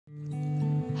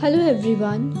Hello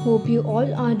everyone, hope you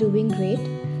all are doing great.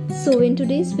 So in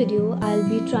today's video, I'll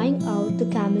be trying out the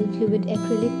Camel Fluid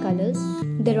Acrylic colors.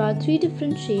 There are 3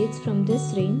 different shades from this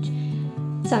range: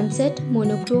 Sunset,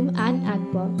 Monochrome and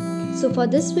Aqua. So for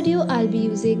this video, I'll be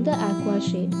using the Aqua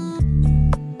shade.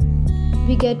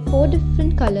 We get 4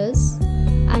 different colors,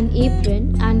 an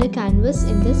apron and a canvas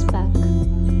in this pack.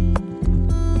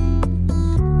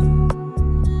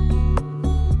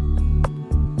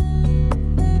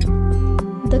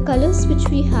 The colors which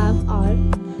we have are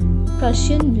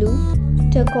Prussian blue,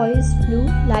 turquoise blue,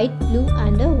 light blue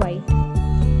and a white.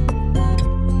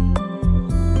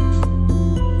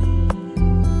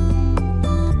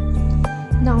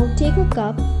 Now take a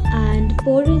cup and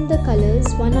pour in the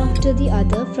colors one after the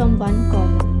other from one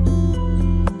corner.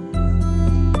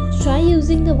 Try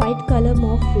using the white color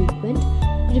more frequent.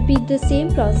 Repeat the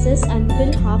same process and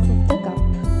fill half of the cup.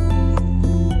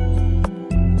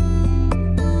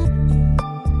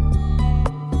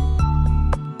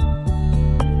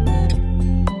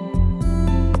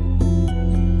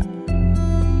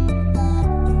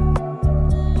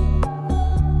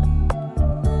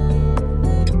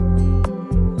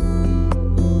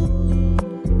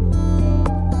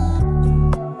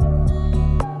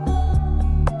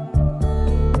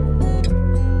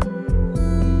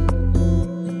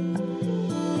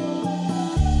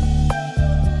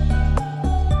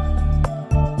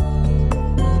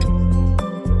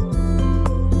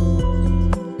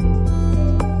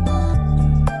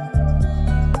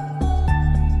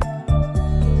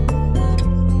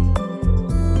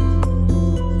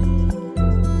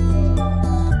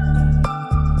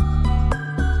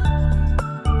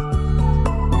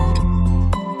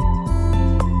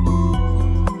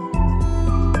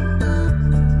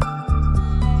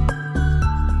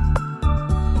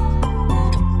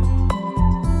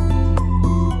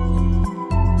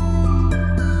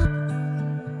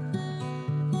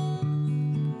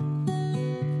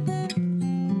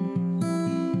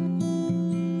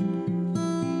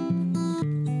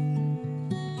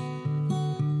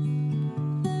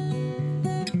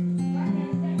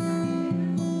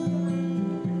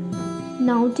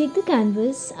 Now take the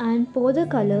canvas and pour the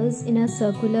colors in a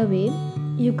circular way.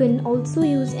 You can also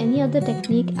use any other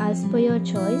technique as per your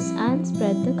choice and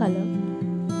spread the color.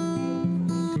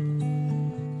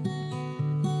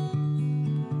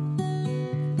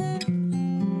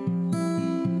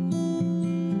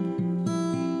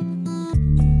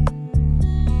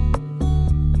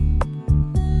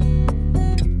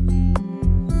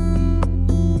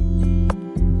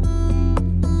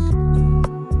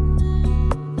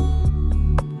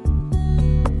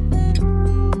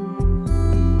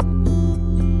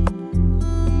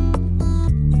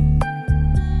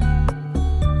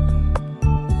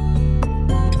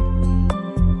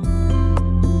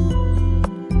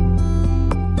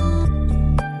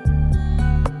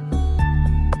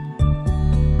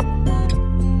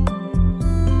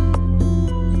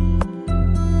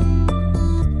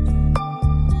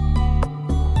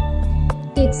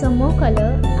 Take some more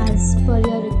color as per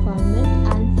your requirement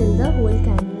and fill the whole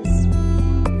canvas.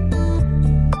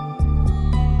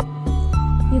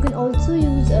 You can also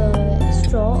use a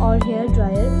straw or hair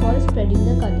dryer for spreading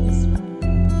the colors.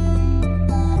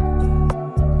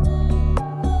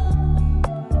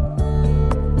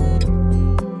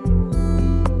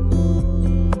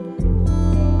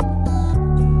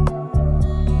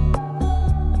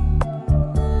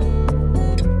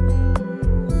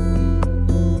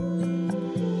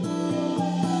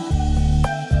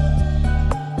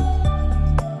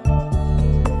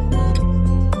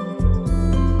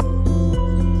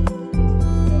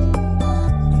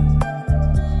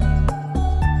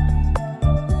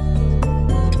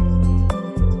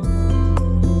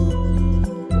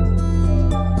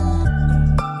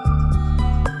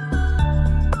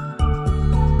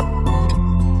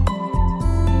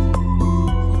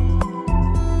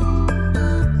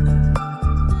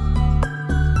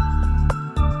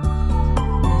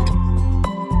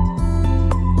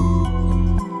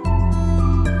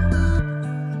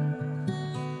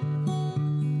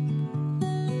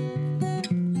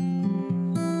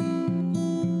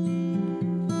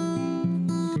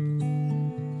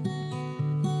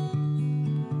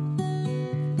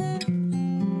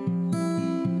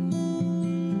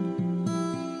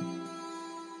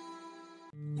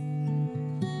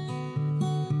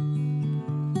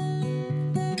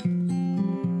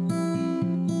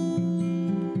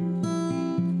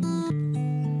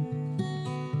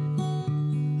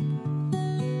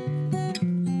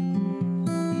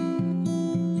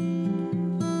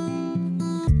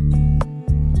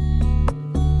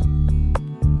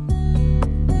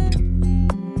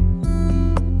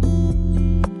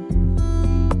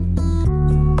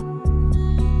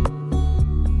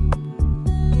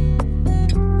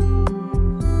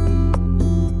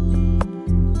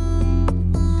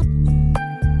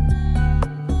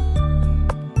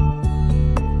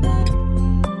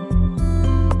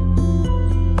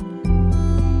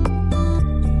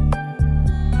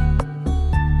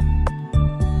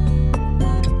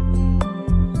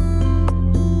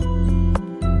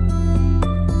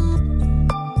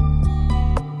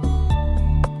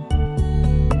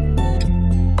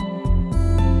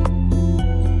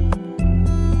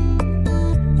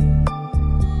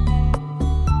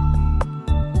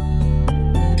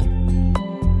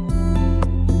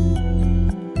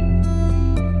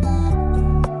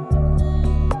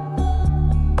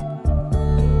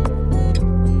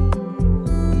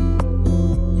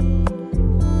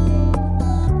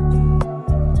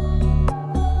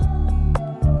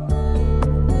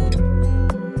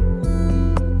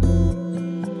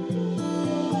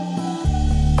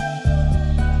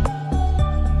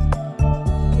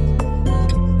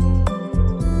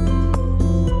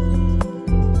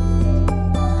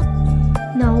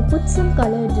 some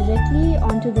color directly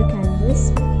onto the canvas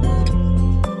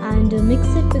and mix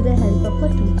it with the help of a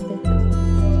toothpick.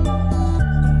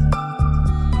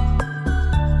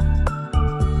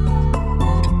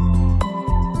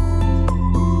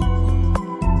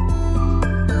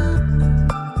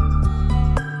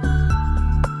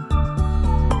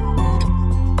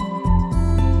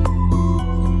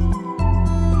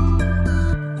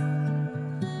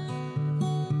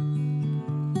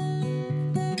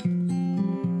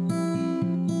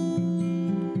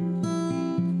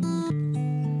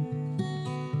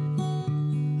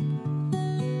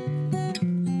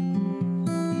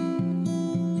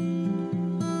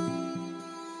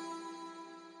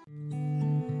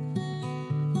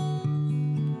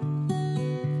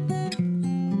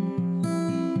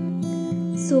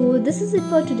 So this is it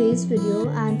for today's video,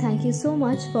 and thank you so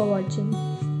much for watching.